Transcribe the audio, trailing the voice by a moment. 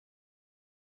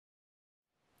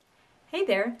Hey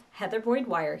there, Heather Boyd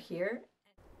Wire here.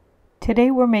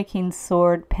 Today we're making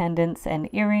sword pendants and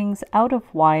earrings out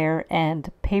of wire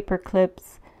and paper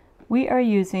clips. We are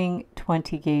using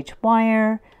 20 gauge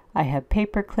wire. I have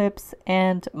paper clips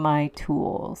and my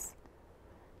tools.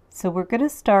 So we're going to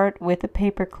start with a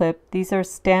paper clip. These are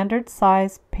standard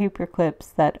size paper clips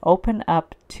that open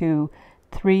up to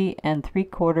 3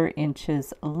 3/4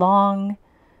 inches long.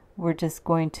 We're just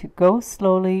going to go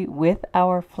slowly with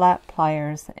our flat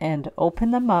pliers and open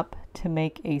them up to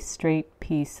make a straight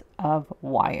piece of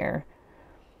wire.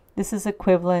 This is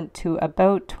equivalent to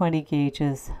about 20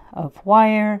 gauges of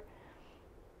wire.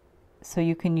 So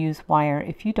you can use wire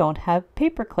if you don't have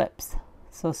paper clips.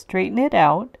 So straighten it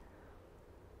out.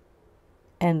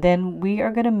 And then we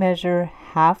are going to measure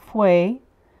halfway,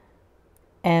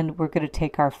 and we're going to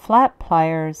take our flat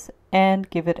pliers and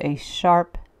give it a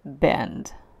sharp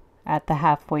bend at the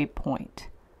halfway point.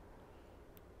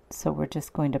 So we're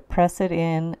just going to press it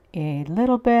in a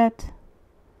little bit,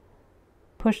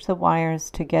 push the wires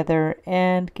together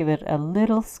and give it a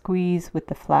little squeeze with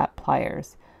the flat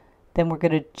pliers. Then we're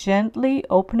going to gently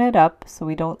open it up so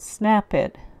we don't snap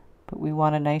it, but we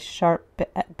want a nice sharp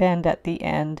bend at the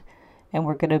end, and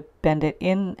we're going to bend it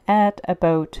in at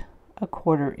about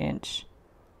 1/4 inch.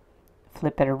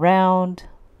 Flip it around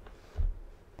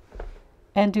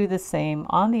and do the same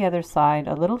on the other side,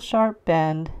 a little sharp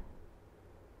bend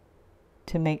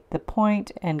to make the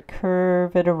point and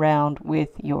curve it around with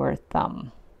your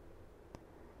thumb.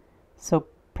 So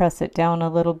press it down a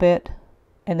little bit,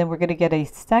 and then we're going to get a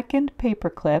second paper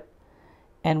clip,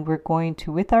 and we're going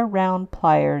to, with our round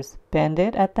pliers, bend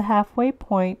it at the halfway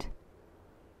point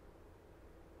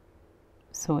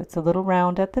so it's a little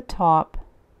round at the top,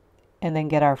 and then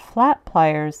get our flat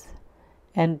pliers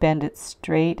and bend it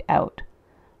straight out.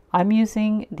 I'm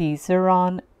using the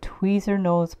Xuron tweezer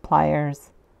nose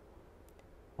pliers.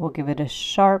 We'll give it a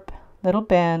sharp little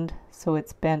bend so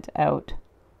it's bent out.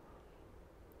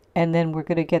 And then we're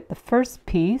going to get the first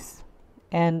piece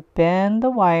and bend the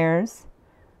wires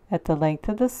at the length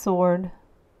of the sword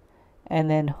and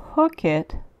then hook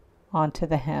it onto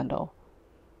the handle.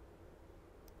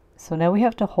 So now we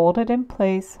have to hold it in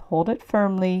place, hold it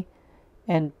firmly,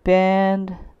 and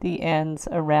bend the ends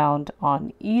around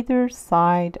on either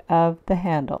side of the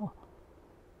handle.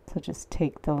 So just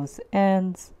take those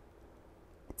ends.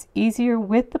 It's easier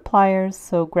with the pliers,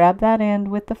 so grab that end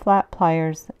with the flat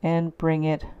pliers and bring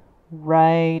it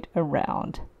right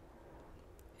around.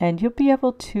 And you'll be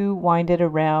able to wind it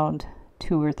around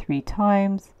 2 or 3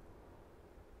 times.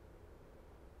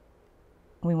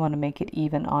 We want to make it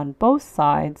even on both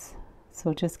sides,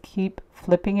 so just keep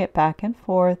flipping it back and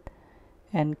forth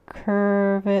and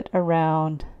curve it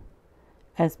around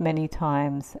as many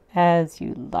times as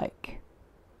you like.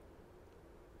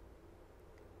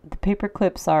 The paper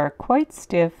clips are quite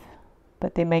stiff,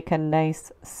 but they make a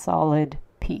nice solid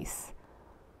piece.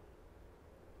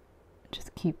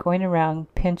 Just keep going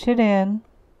around, pinch it in,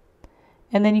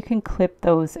 and then you can clip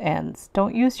those ends.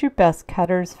 Don't use your best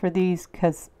cutters for these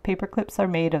because paper clips are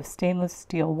made of stainless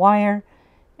steel wire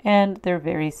and they're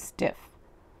very stiff.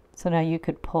 So now you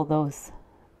could pull those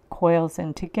coils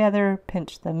in together,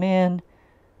 pinch them in,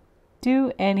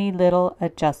 do any little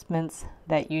adjustments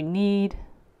that you need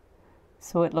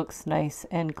so it looks nice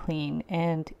and clean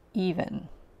and even.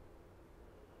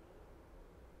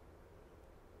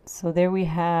 So there we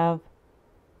have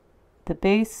the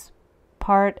base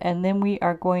part, and then we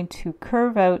are going to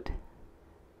curve out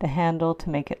the handle to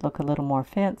make it look a little more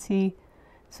fancy.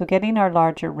 So getting our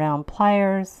larger round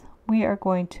pliers, we are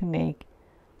going to make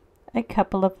a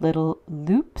couple of little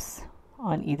loops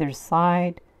on either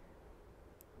side.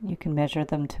 You can measure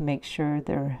them to make sure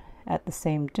they're at the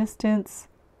same distance.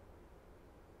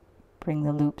 Bring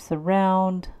the loops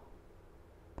around,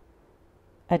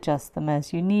 adjust them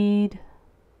as you need,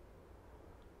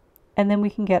 and then we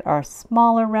can get our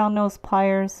smaller round nose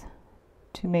pliers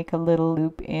to make a little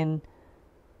loop in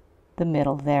the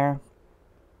middle there.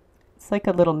 It's like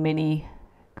a little mini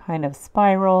kind of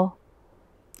spiral.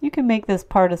 You can make this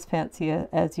part as fancy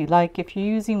as you like. If you're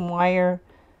using wire,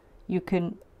 you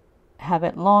can have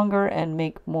it longer and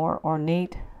make more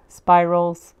ornate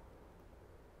spirals.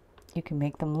 You can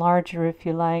make them larger if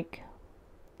you like.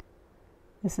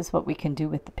 This is what we can do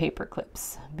with the paper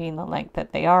clips, being the length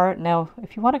that they are. Now,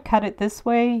 if you want to cut it this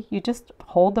way, you just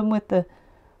hold them with the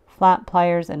flat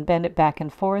pliers and bend it back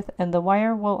and forth, and the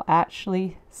wire will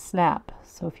actually snap.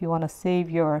 So if you want to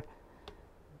save your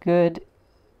good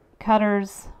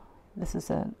cutters, this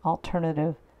is an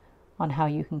alternative on how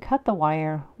you can cut the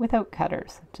wire without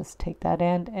cutters. Just take that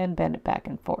end and bend it back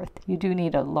and forth. You do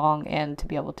need a long end to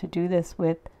be able to do this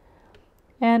with,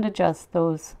 and adjust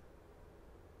those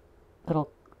little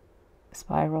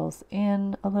spirals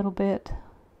in a little bit.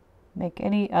 Make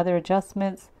any other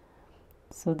adjustments.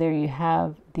 So there you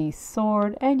have the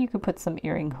sword, and you can put some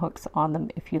earring hooks on them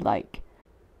if you like.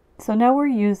 So now we're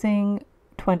using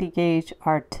 20 gauge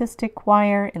artistic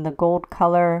wire in the gold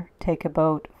color. Take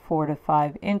about 4 to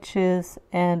 5 inches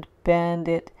and bend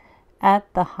it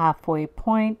at the halfway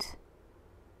point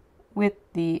with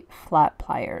the flat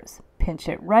pliers. Pinch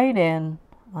it right in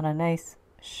on a nice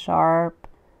sharp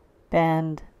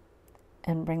bend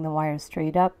and bring the wire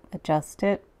straight up. Adjust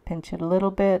it, pinch it a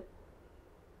little bit,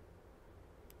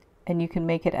 and you can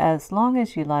make it as long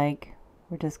as you like.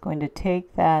 We're just going to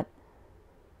take that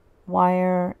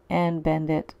wire and bend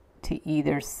it to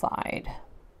either side.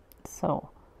 So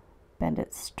bend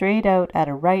it straight out at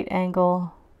a right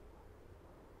angle,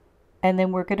 and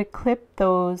then we're going to clip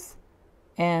those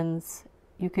ends.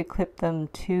 You could clip them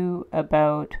to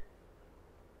about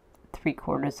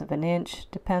 3/4 of an inch,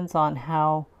 depends on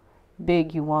how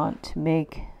big you want to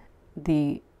make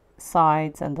the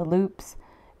sides and the loops.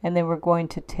 And then we're going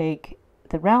to take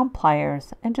the round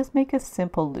pliers and just make a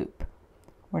simple loop.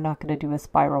 We're not going to do a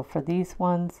spiral for these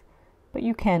ones, but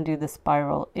you can do the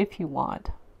spiral if you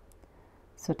want.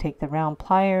 So take the round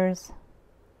pliers,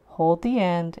 hold the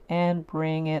end, and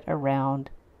bring it around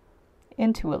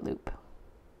into a loop.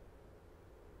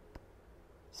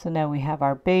 So now we have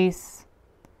our base,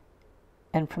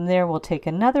 and from there we'll take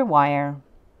another wire,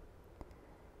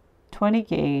 20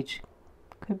 gauge,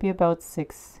 could be about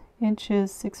 6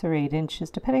 inches, 6 or 8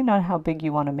 inches, depending on how big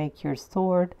you want to make your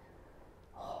sword.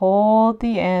 Hold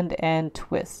the end and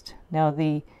twist. Now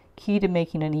the key to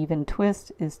making an even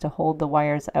twist is to hold the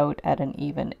wires out at an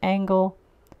even angle.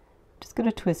 Just going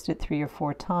to twist it 3 or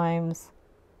 4 times,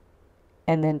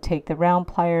 and then take the round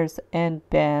pliers and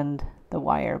bend the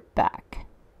wire back.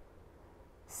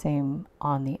 Same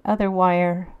on the other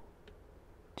wire.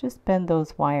 Just bend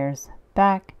those wires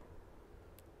back.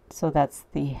 So that's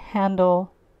the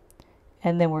handle.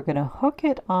 And then we're going to hook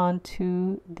it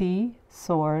onto the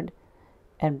sword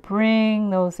and bring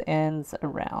those ends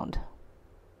around.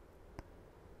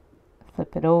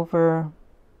 Flip it over.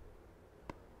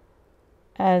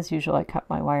 As usual, I cut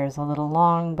my wires a little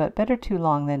long, but better too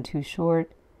long than too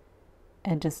short.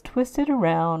 And just twist it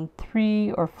around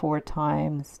 3 or 4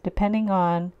 times, depending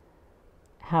on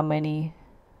how many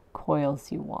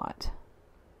coils you want.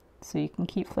 So you can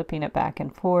keep flipping it back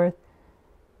and forth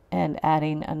and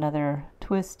adding another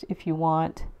twist if you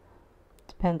want.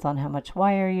 Depends on how much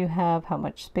wire you have, how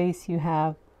much space you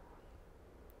have.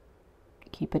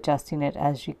 Keep adjusting it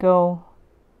as you go.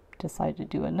 Decide to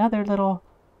do another little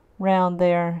round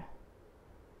there.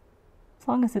 As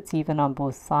long as it's even on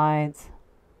both sides.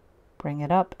 Bring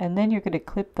it up, and then you're going to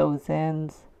clip those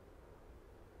ends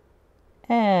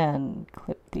and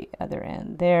clip the other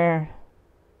end there.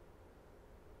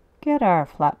 Get our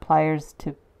flat pliers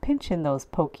to pinch in those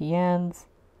pokey ends.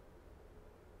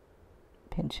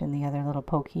 Pinch in the other little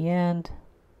pokey end.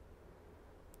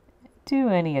 Do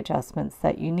any adjustments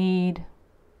that you need.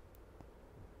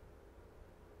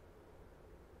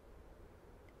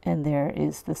 And there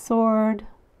is the sword.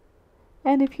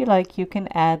 And if you like, you can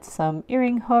add some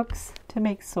earring hooks to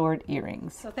make sword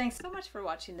earrings. So thanks so much for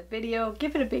watching the video.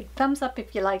 Give it a big thumbs up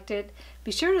if you liked it.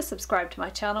 Be sure to subscribe to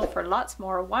my channel for lots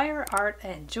more wire art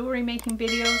and jewelry making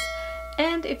videos.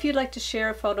 And if you'd like to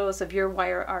share photos of your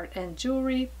wire art and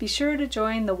jewelry, be sure to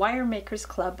join the Wire Makers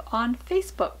Club on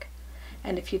Facebook.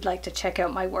 And if you'd like to check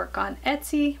out my work on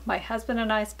Etsy, my husband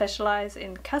and I specialize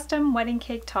in custom wedding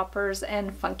cake toppers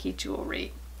and funky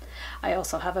jewelry. I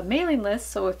also have a mailing list,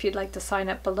 so if you'd like to sign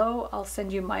up below, I'll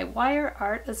send you my Wire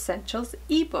Art Essentials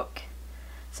ebook.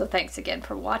 So thanks again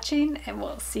for watching, and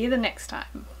we'll see you the next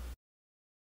time.